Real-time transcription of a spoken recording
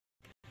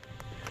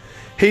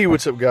Hey,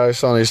 what's up guys,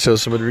 Sonic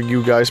Toast. I'm going to bring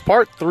you guys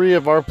part 3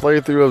 of our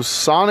playthrough of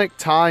Sonic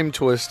Time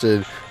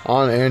Twisted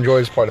on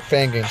Android as part of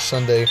Fan Game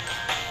Sunday.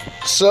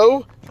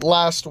 So,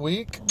 last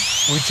week,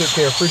 we took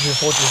care of Frigid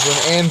Fortress Zone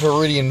and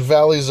Viridian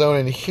Valley Zone,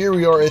 and here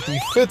we are at the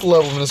 5th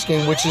level in this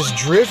game, which is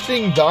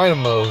Drifting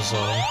Dynamo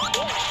Zone.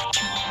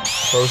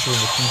 Closer in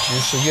the future.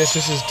 So yes,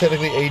 this is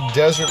technically a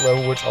desert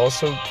level, which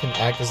also can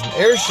act as an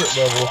airship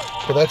level,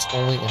 but that's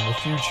only in the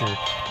future.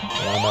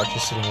 And I'm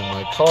actually sitting in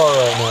my car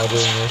right now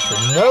doing this for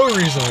no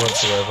reason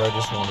whatsoever. I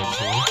just wanted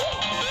to.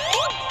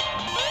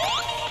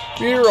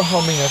 If you're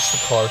humming, that's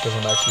the car because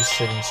I'm actually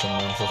sitting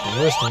somewhere and supposed to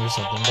be listening to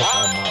something, but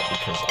I'm not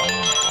because I don't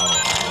know.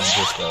 I'm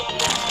just that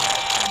lazy.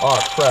 Oh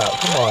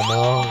crap! Come on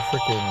now,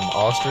 freaking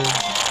ostrich.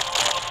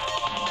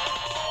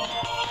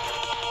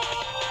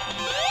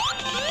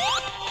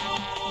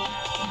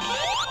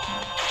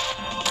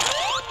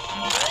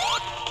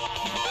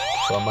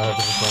 So I might have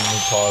to just randomly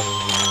pause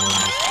this video and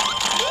just...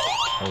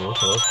 Oh,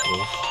 okay, that's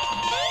close.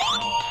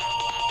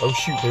 Oh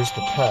shoot, there's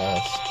the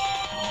past.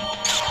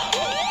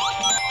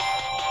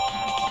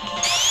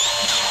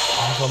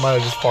 I might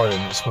have just farted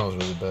and it smells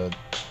really bad.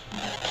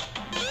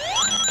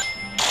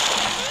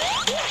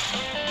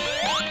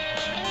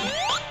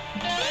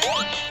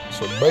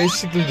 So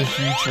basically the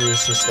future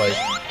is just like...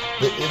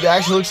 It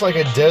actually looks like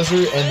a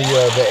desert, and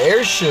the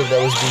airship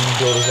that was being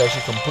built is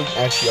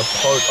actually a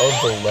part of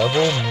the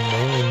level,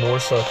 mainly more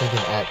so I think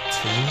in Act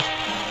 2.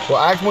 Well,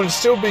 Act 1 is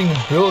still being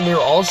built, and there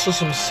are also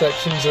some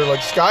sections that are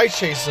like Sky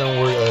Chase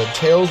Zone where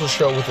Tails will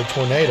show up with a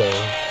tornado. Which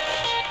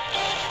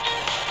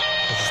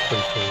is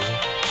pretty cool.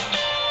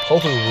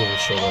 Hopefully we'll be able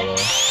to show that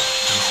off.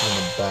 You see in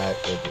the back,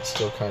 like it's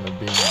still kind of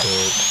being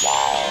built.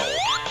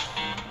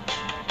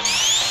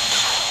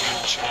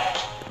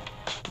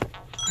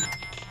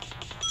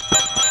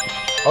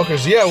 Okay,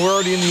 so yeah, we're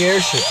already in the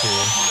airship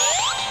here.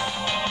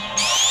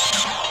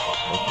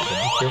 Okay,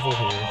 be careful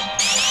here.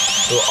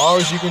 So,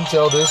 as you can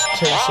tell, this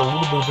takes a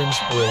little bit of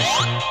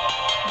inspiration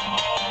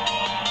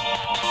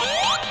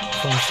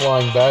from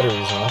Flying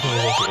Batteries, and I think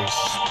there's actually a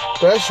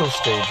special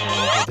stage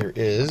around here. There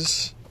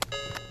is.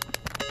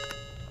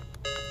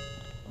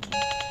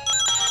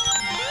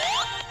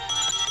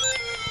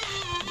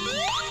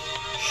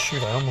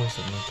 Shoot, I almost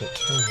didn't make that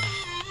turn.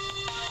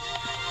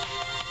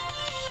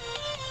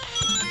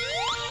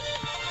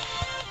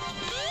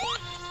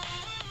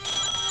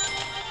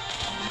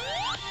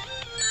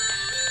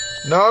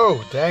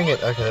 No! Dang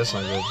it! Okay, that's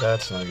not good.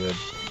 That's not good.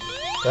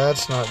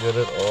 That's not good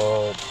at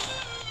all.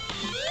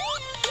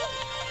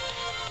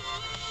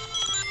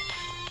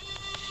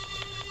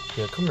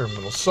 Yeah, come here,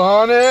 Middle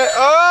Sonic!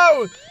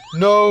 Oh!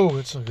 No!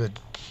 It's not good.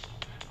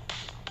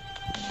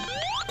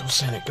 Go,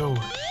 Sonic, go!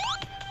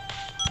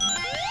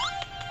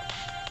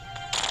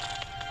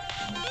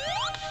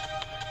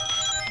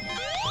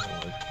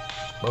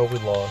 Oh, we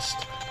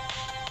lost.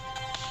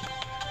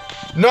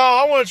 No,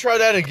 I want to try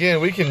that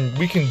again. We can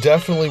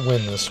definitely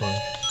win this one.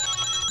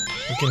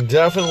 We can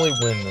definitely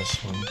win this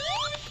one.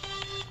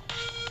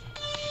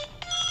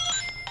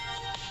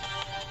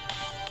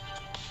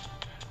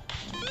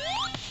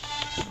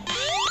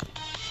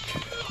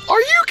 Are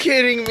you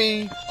kidding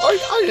me?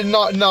 I did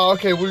not. No,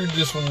 okay, we'll do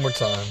this one more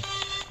time.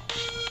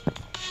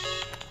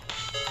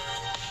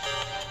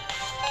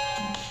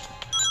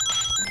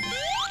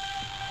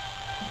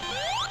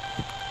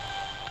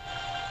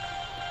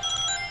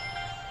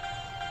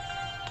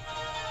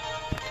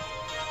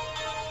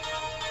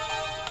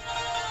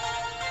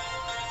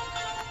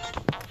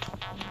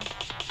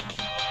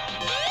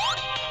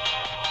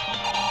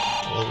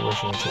 Maybe we're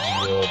going to take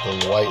the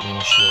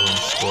lightning shield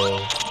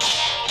instead.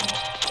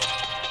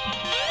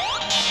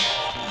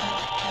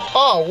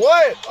 Oh,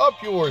 what?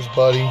 Up yours,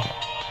 buddy.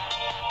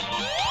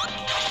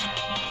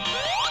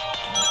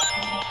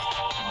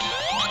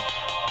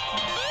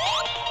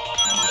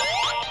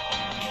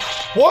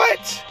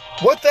 What?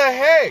 What the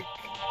heck?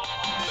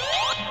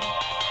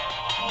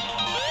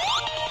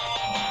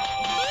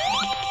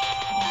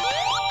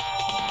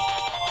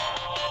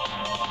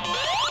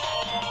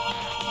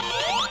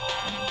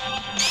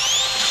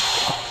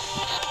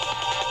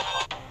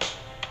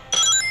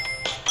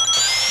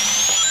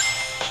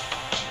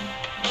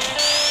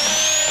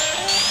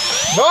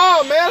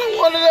 No, man, I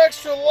wanted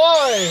extra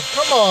life.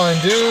 Come on,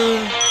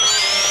 dude.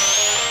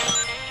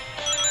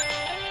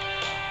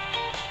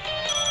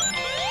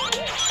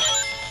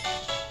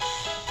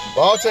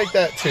 Well, I'll take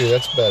that too.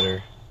 That's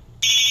better.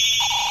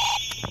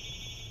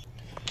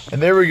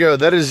 And there we go.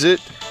 That is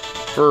it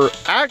for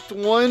Act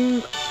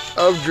 1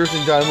 of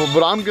Drifting Dynamo.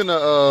 But I'm gonna,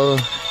 I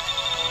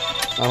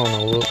don't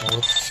know.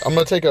 I'm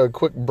gonna take a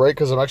quick break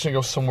because I'm actually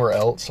gonna go somewhere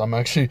else. I'm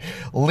actually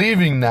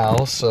leaving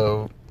now,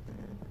 so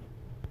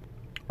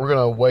we're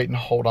gonna wait and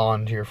hold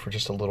on here for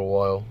just a little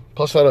while.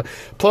 Plus, I don't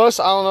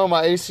know,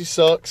 my AC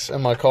sucks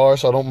in my car,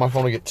 so I don't want my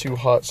phone to get too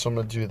hot. So I'm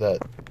gonna do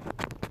that.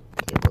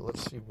 Okay, but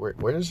let's see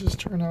where does this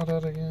turn out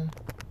at again?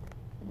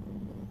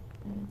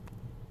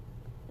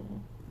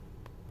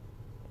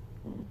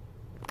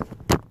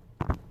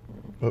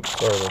 Oops,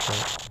 sorry about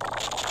that.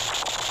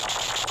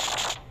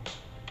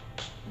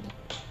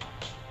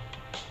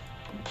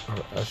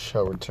 I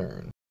shall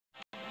return.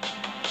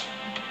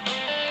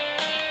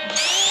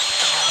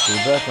 So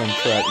we're back on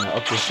track now.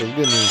 Okay, so the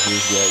good news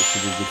is we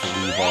actually did get to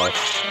leave off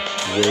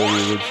where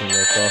we originally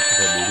left off,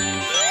 because I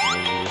believe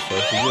when we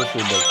started to get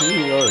here, but here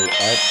we are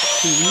at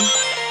 2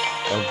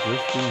 of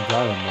Drifting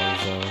Dynamo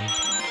Zone.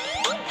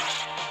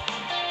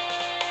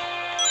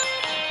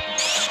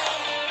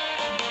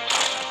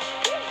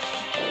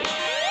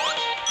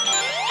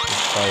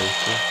 This fire is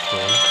so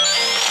slow.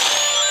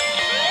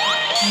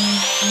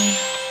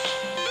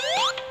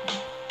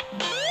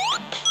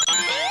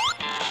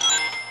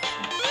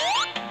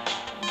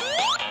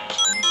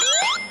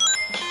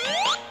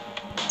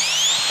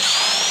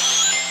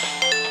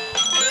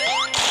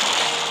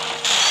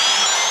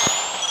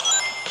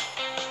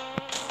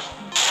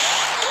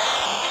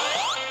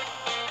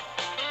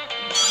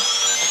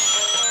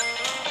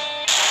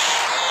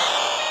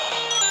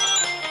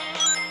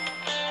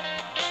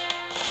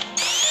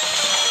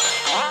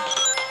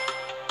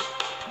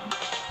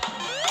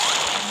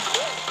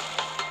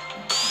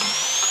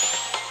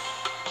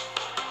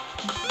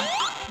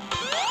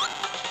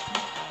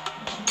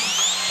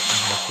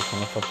 I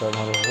thought that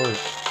might have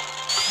worked.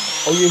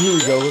 Oh yeah, here we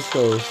go. Let's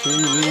go. See, we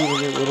need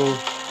to get little.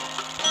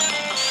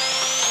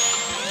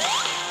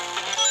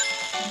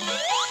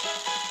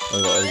 Oh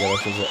yeah, there we go.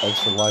 That gives an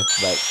extra life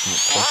back from the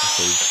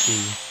stage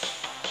too.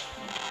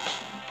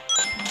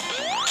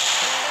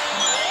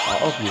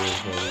 I'll up yours,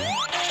 buddy.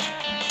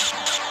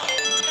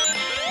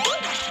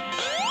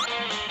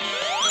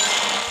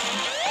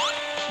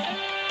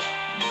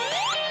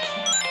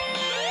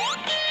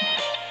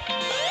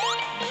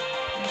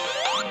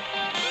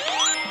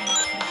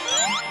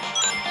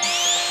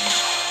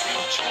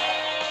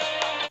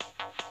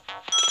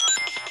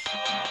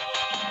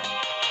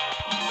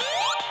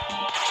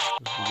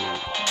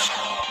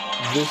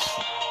 This.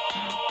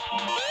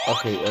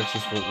 Okay, that's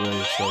just what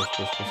really shows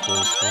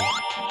Christmas.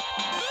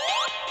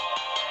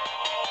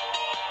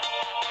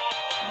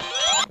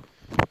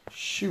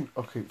 Shoot,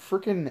 okay,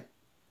 freaking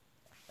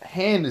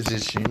hand is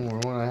itching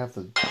when I have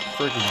to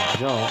freaking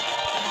jump.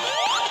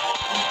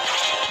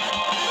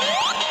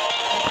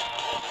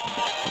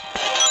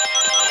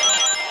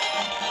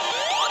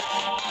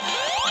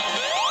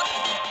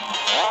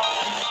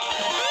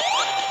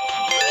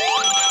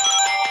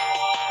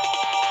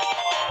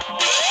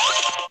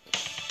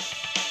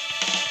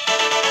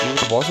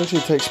 The boss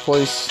actually takes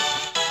place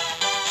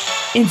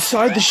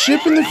inside the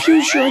ship in the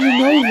future. I didn't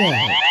know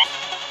that.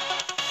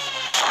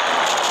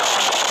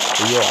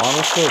 But yeah,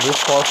 honestly, this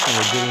boss can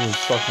legitimately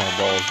suck my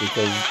balls,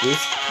 because this,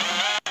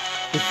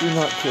 if you're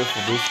not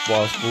careful, this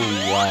boss will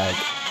lag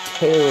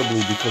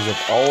terribly because of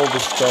all the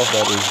stuff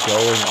that is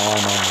going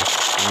on the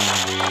screen,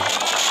 dude.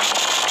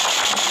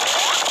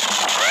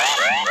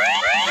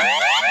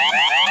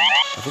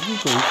 I think we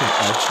can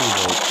actually,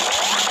 like,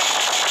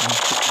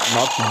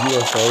 knock the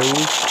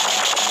UFOs,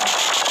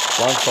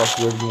 Black Fox,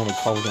 whatever you want to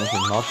call it, and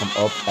knock them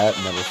up at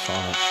Metal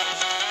Sonic.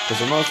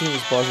 Because I'm not saying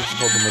this boss is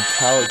called the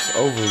Metallics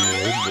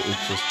Overlord, but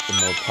it's just the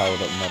more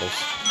powered up metals.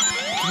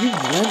 Can you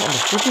land on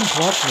the freaking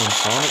platform,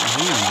 Sonic?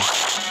 Jeez.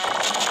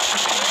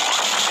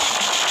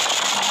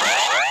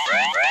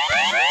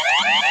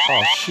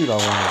 Oh shoot, I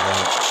wanted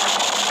that.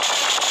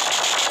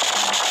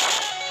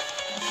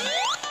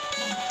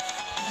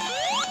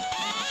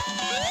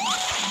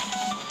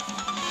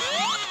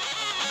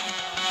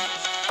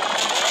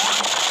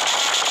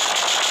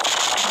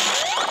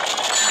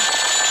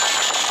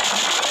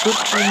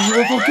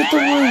 UFO, get the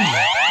ring!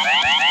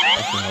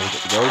 Okay, now we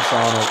get to go,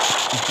 Sonic.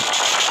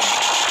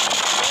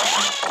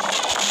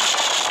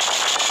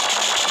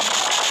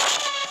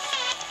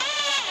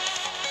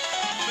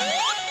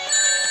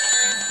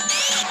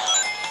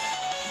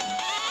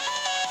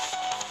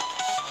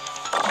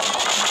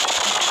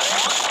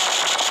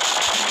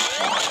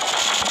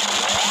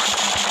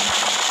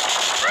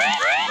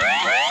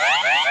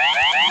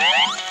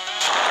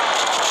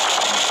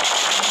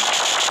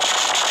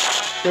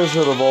 Guys,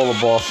 out of all the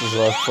bosses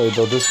that I've played,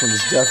 though, this one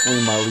is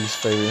definitely my least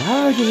favorite.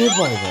 How did I get hit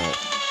by that?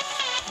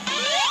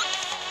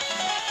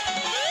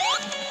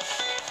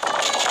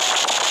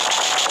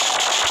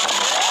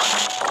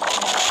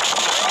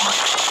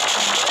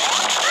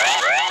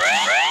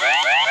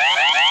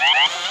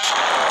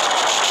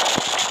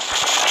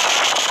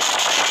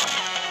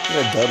 I think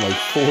I died like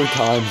 4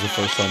 times the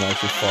first time I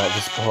actually fought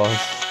this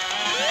boss.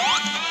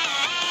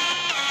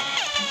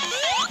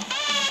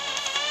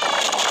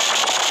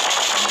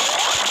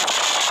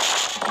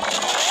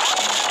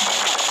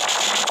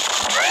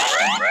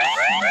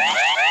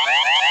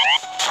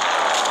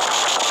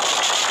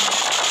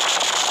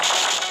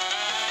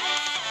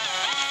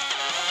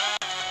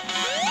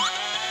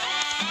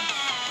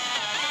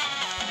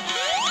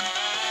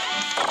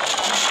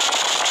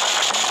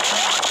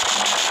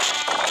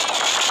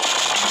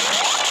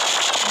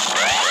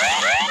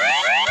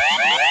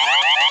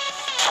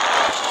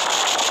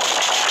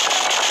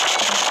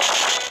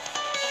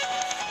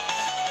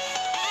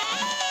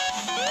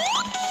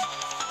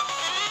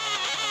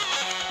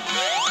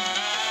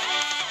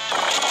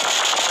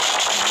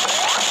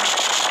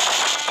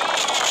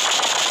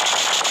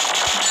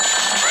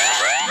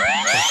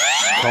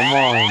 Come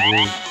on,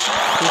 dude.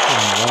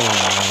 Freaking lame,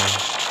 man.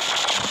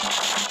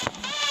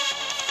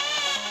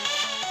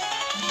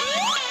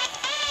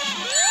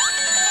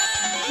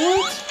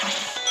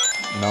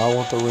 Now I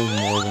want the ring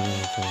more than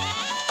anything.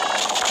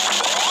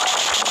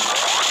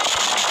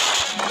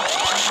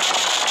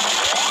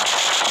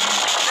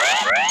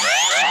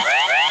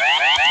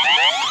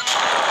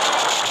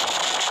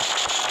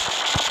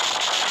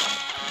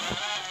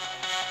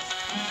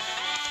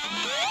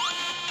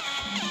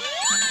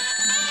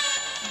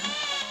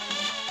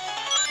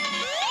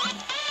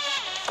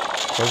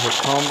 Does it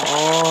come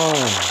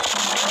on?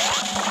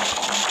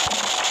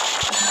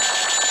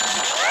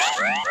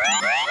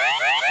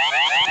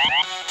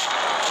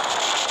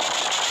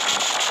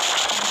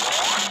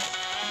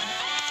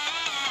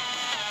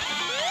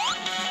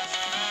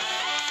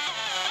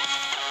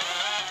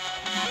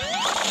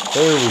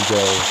 There we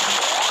go.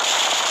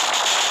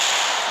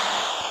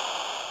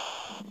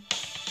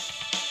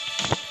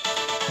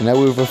 And now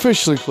we've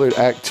officially cleared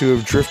Act 2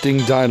 of Drifting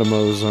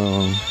Dynamo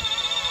Zone.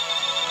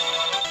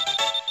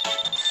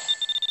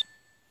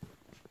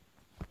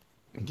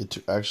 And get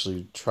to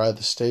actually try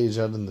the stage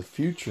out in the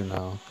future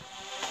now.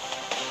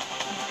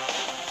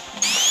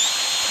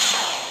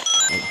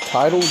 Like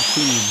Tidal Tube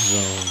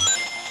Zone.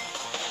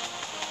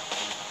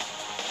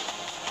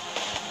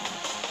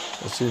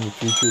 Let's see, in the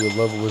future the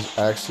level is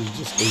actually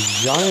just a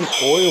giant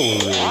oil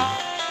rig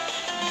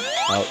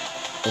out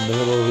in the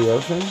middle of the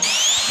ocean.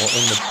 Well,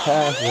 in the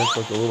past that's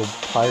like a little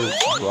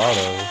pirate's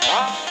grotto.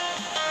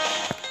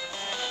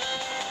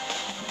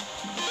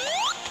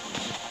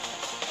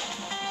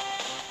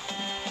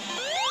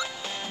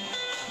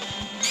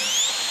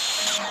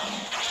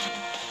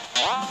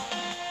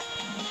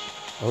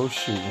 Oh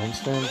shoot, don't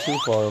stand too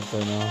far up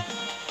there now.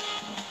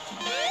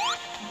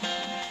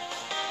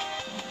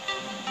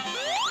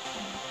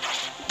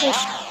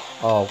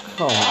 Oh,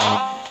 come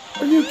on.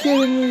 Are you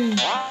kidding me?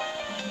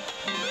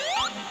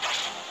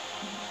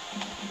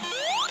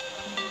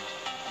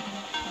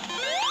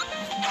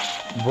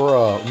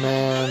 Bruh,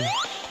 man.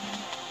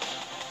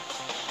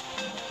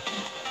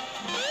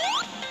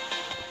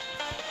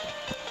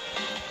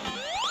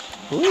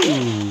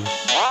 Ooh.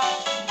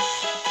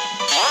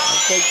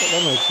 I'll take that.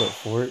 That makes up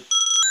for it.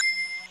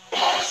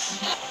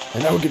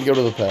 And now we get to go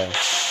to the pass.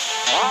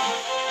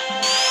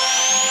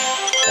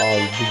 Oh,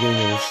 the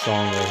beginning of this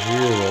song right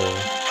here,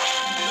 though.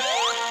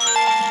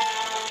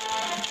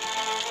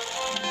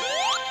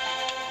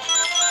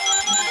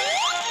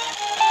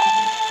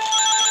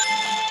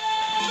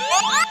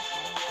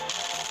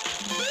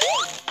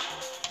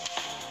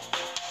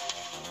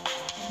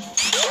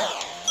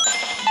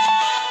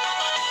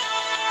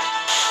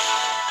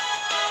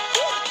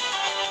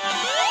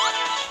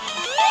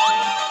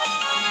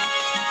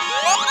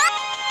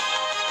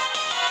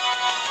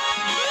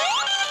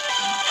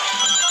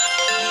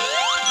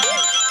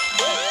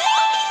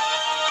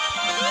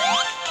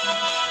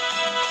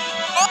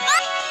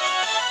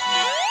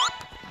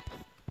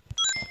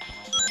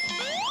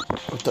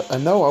 I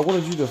know, I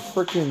wanted you to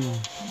frickin'...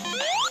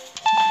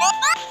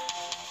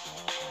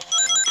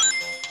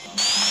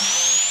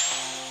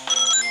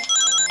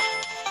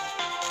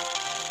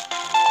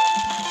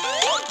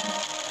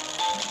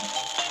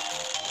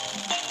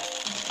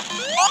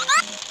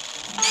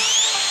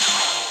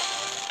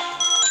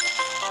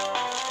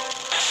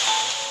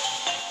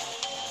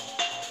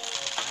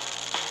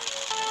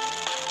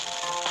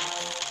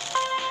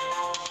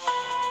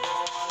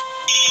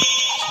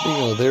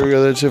 Oh, there we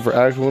go. That's it for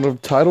Act 1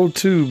 of Tidal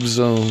Tube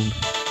Zone.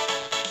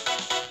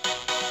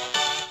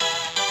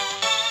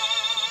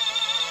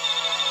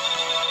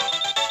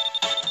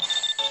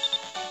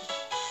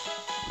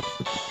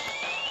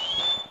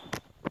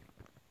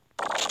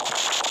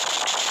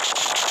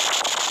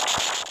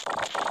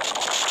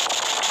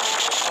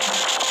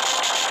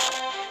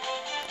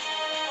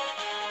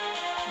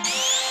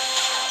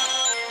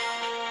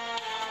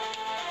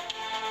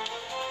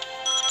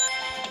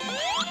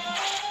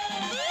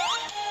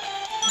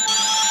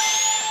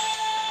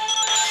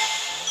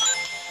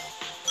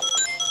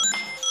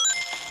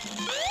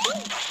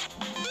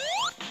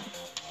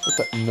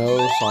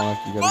 No, Sonic,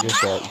 you gotta get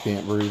that. You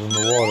can't breathe in the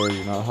water.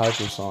 You're not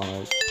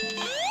hypersonic.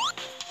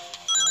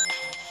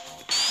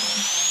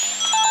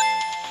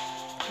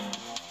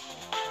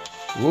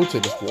 We'll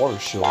take this water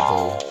shield,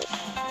 though.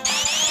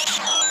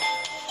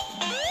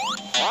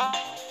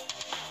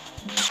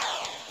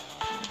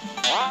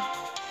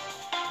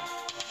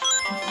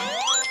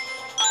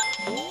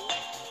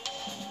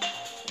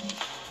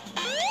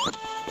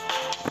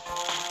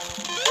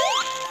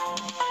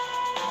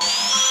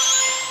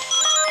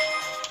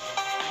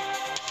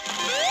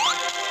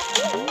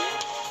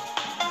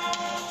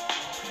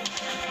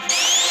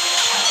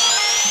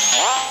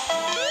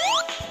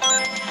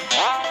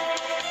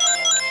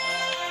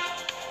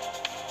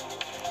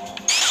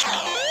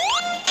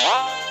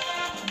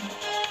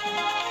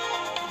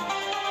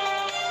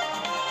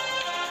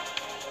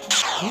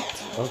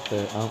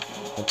 Okay, I'm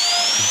totally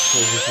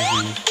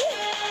confused.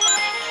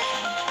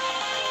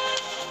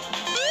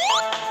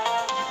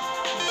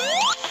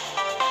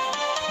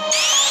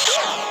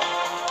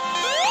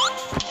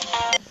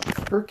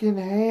 Frickin'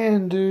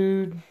 hand,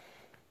 dude.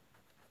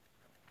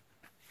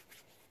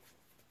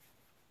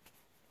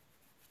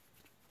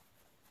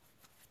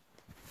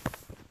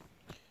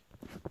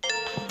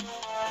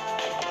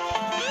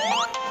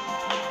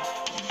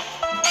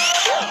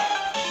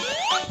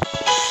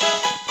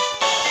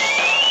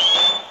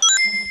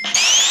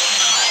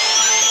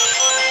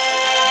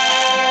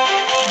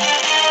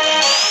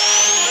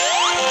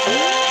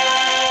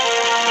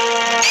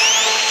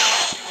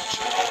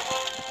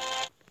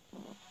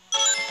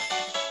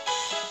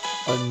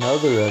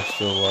 Another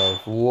extra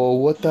life. Whoa,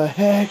 what the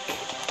heck?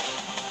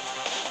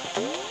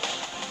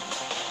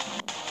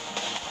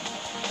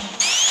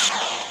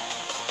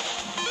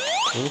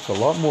 It looks a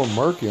lot more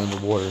murky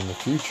underwater in the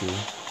future.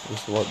 It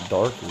looks a lot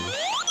darker.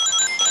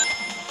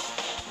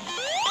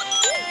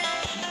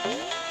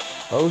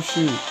 Oh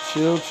shoot.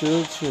 Chill,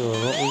 chill, chill.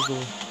 Don't lose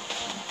the...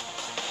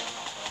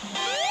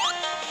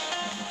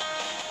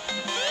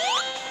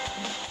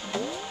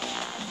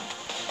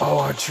 Oh,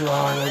 I tried.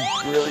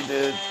 I really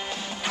did.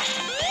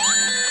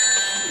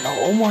 No,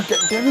 oh my god.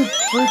 Damn it.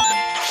 Frick.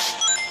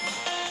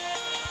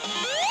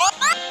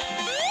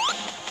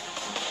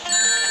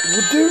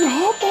 Well, dude,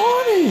 hop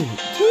on it.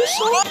 Do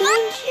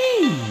something.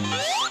 Jeez.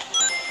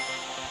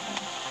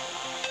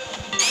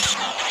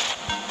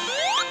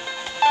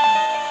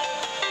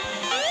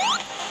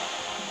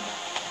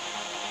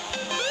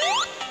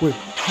 Wait,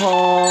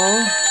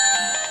 huh?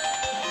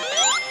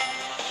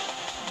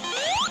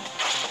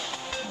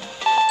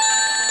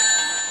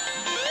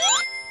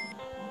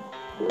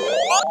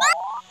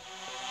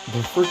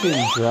 The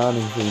freaking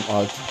drowning thing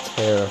ought to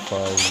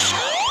terrify you.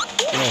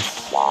 Yes.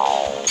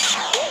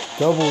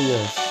 Double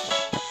yes.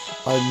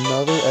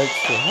 Another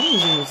extra. How many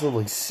is in this level?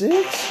 Like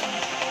 6?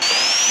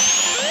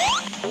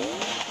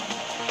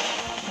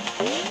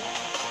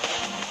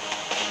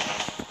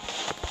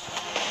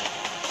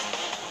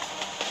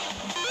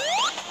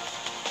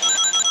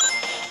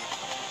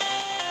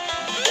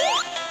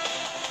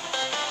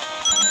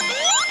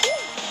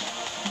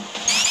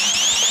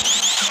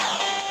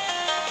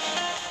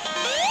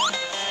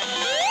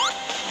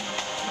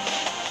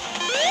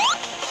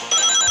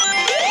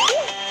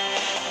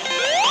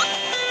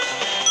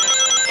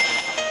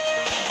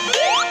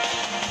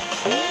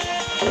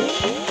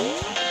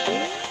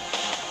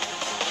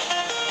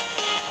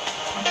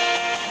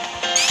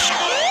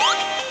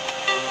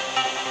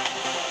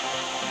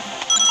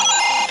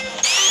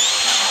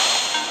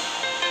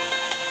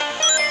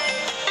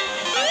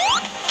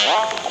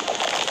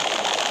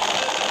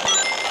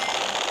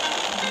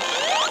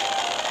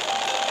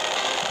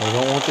 I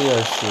don't want the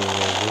ice shield, we're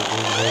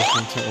very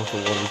content with the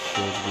water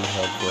shield we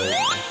have right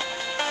now.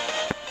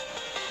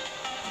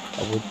 I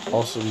would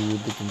also be really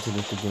content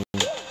if the game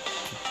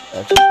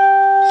actually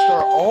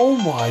start. Oh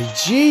my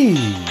jeez!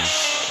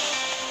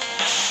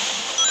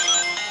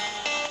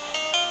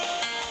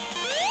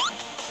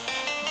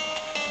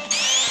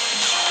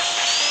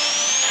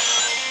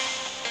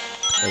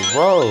 Hey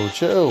bro,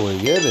 chill, we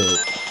get it.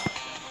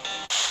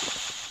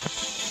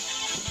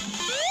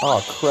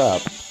 Oh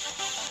crap.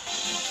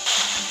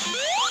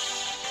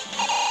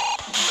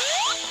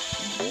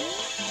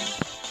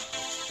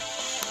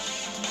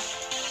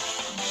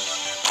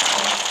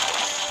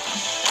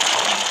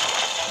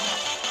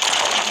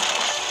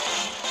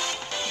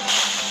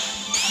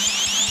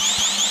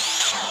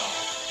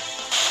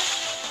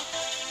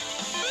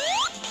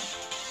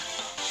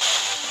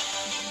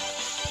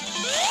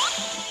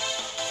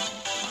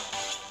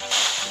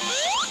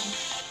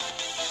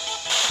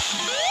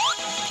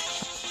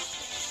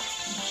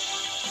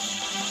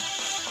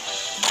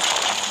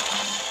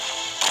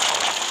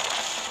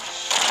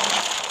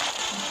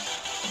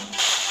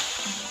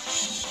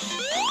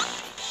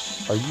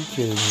 Are you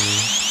kidding me?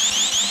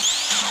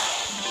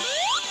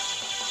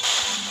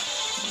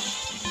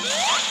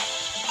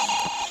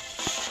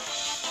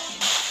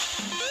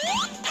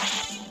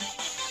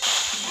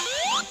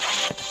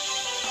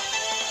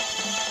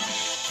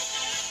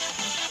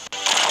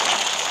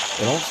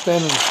 And don't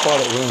stand in the spot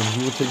at random.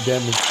 You will take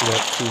damage for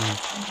that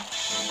too.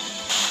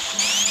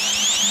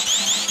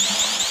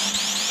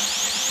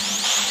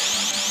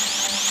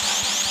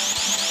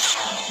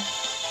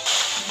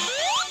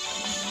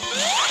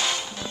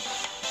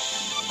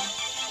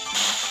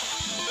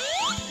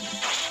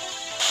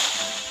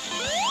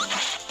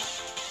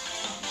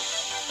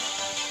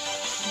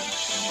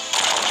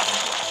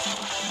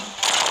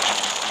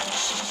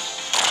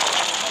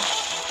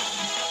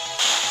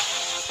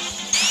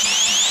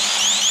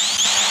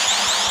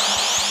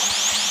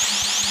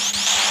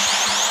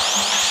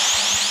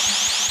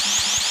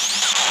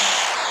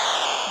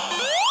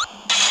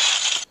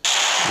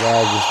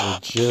 Lag is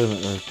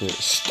legitimate right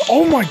there.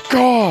 Oh my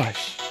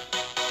gosh!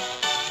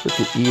 Look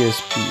at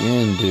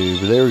ESPN, dude.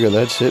 But there we go.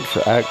 That's it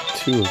for Act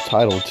 2 of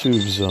Tidal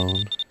Tube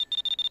Zone.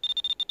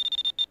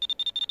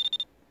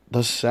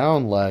 The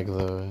sound lag,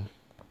 though.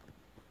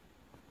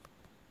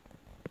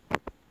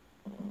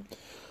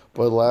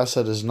 But last,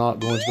 that is not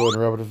going to go ahead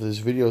and wrap it up for this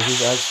video. This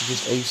is actually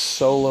just a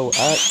solo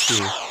act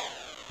here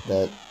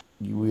that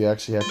we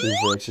actually have to do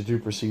for Extra 2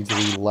 proceed to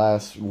the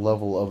last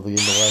level of the game,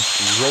 the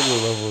last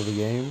regular level of the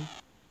game,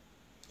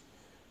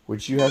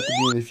 which you have to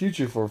be in the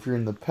future for. If you're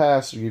in the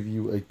past, it'll give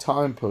you a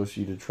time post for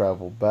you to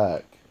travel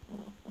back.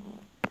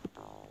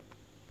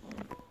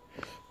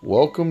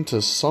 Welcome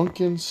to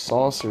Sunken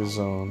Saucer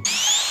Zone.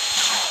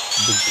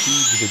 The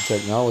key to the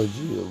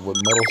technology of what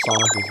Metal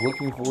Sonic is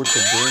looking for to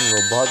bring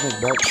Robotnik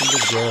back from the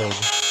dead.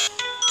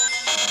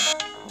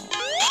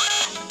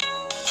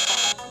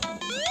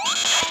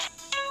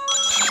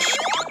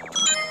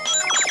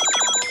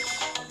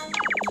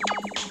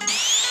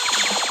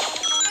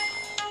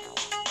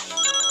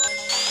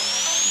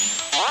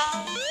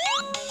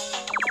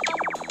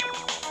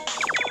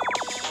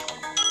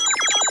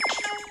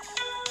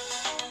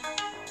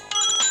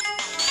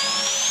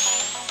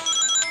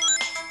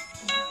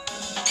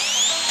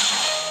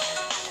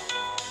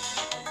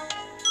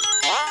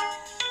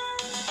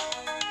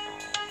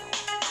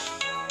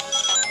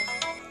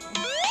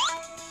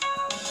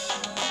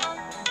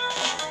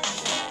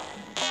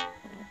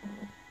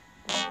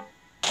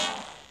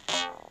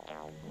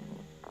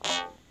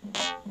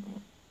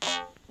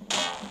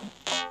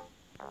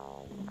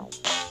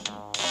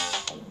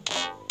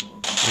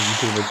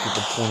 pretty much get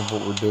the point of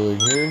what we're doing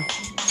here.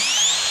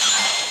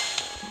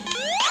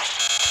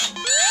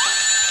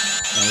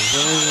 And for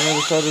some reason I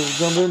decided to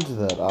jump into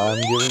that. I'm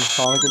giving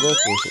Sonic a death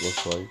wish, it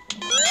looks like.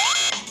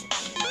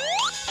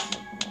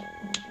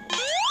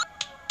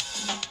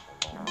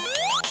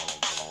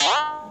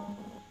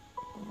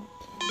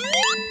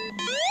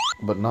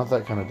 But not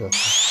that kind of death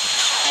wish.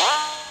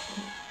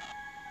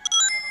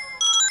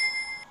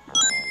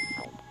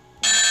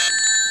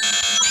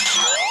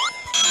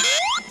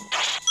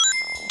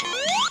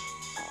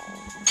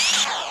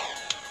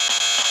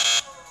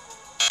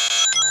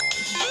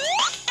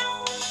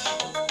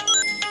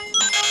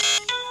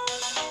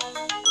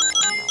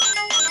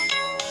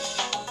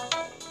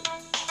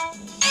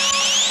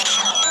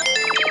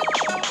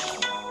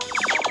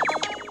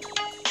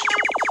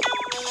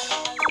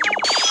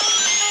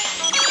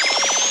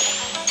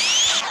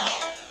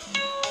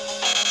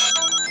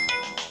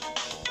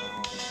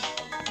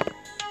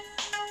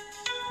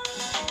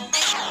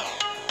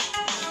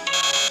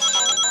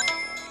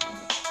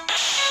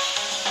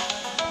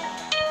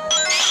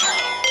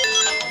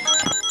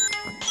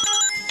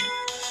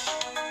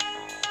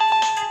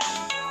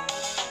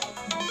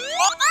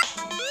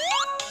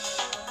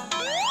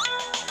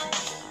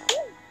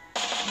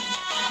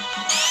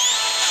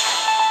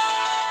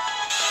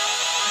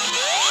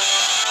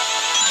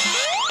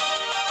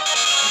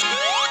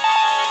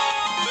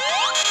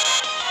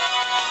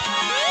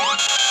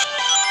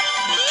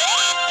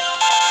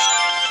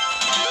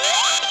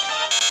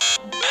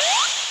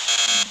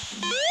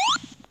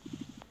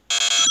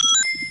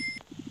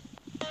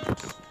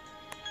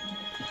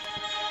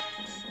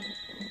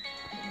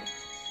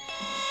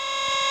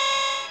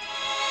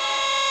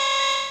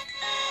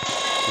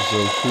 So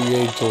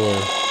creator.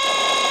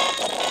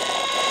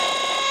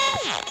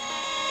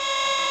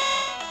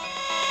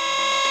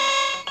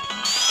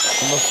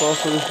 And the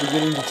saucer is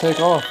beginning to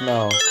take off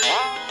now. Up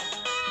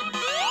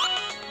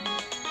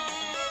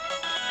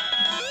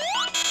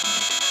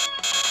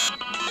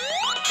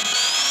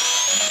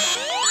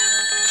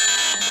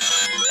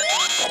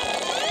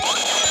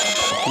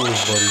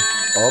yours, buddy.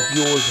 Up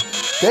yours.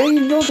 Dang,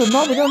 you don't have to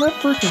knock me down that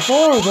freaking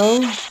far,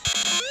 though.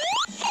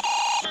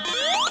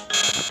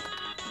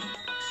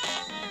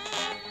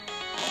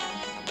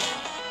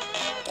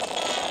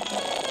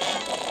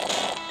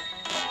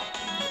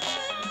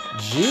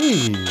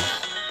 Jeez.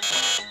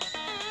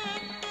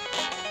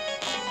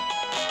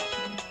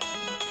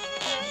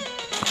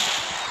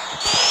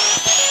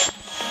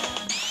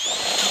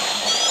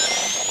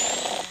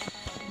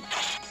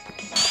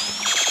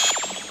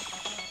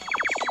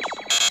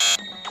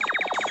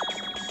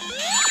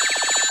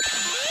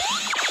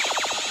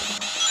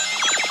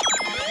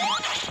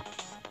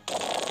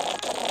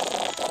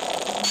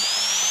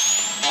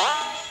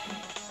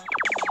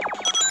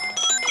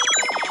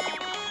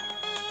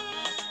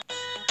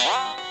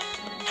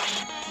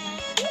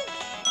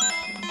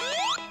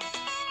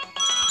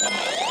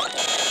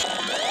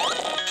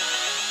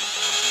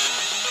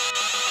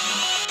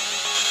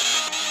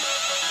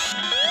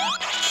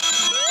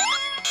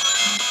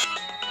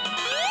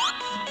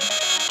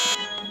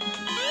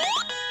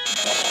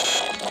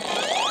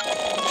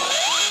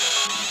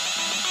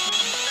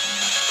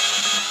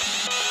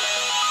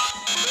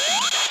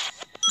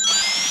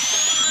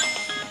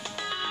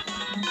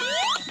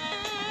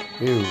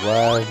 Ew,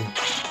 lag.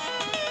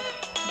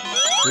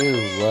 Ew,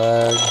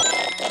 lag.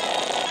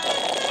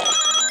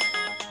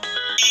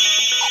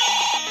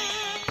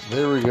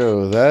 There we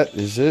go. That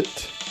is it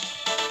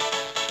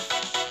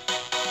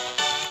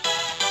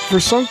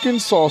for Sunken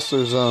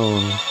Saucer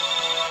Zone.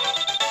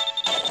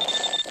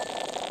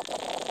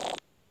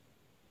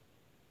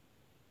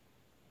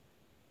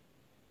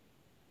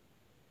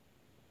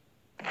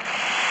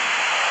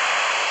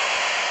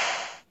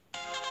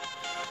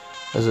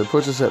 As it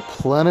puts us at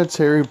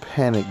Planetary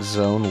Panic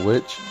Zone,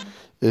 which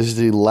is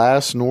the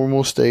last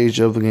normal stage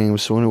of the game.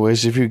 So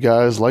anyways, if you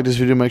guys like this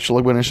video, make sure to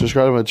like button and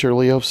subscribe. It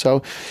truly helps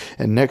out.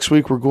 And next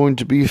week, we're going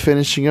to be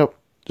finishing up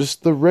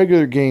just the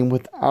regular game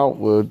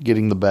without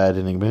getting the bad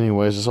ending. But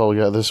anyways, that's all we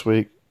got this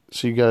week.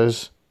 See you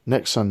guys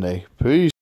next Sunday. Peace.